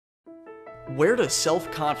Where does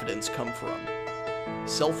self-confidence come from?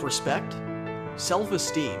 Self-respect?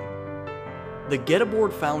 Self-esteem? The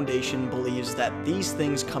Getaboard Foundation believes that these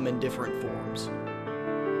things come in different forms.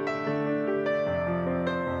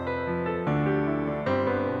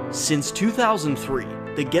 Since 2003,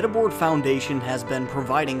 the Getaboard Foundation has been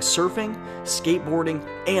providing surfing, skateboarding,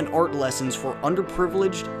 and art lessons for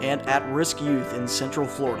underprivileged and at-risk youth in Central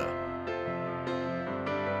Florida.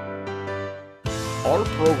 Our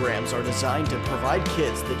programs are designed to provide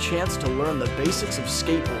kids the chance to learn the basics of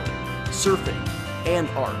skateboarding, surfing, and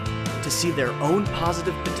art, to see their own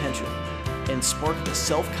positive potential, and spark the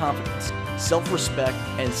self-confidence, self-respect,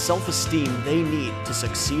 and self-esteem they need to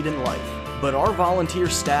succeed in life. But our volunteer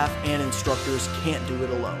staff and instructors can't do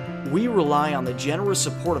it alone. We rely on the generous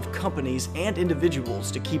support of companies and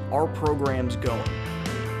individuals to keep our programs going.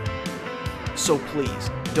 So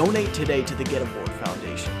please, donate today to the Getaboard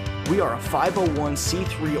Foundation. We are a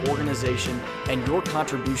 501c3 organization, and your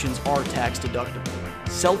contributions are tax deductible.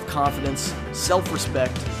 Self-confidence,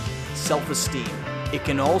 self-respect, self-esteem. It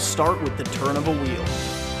can all start with the turn of a wheel.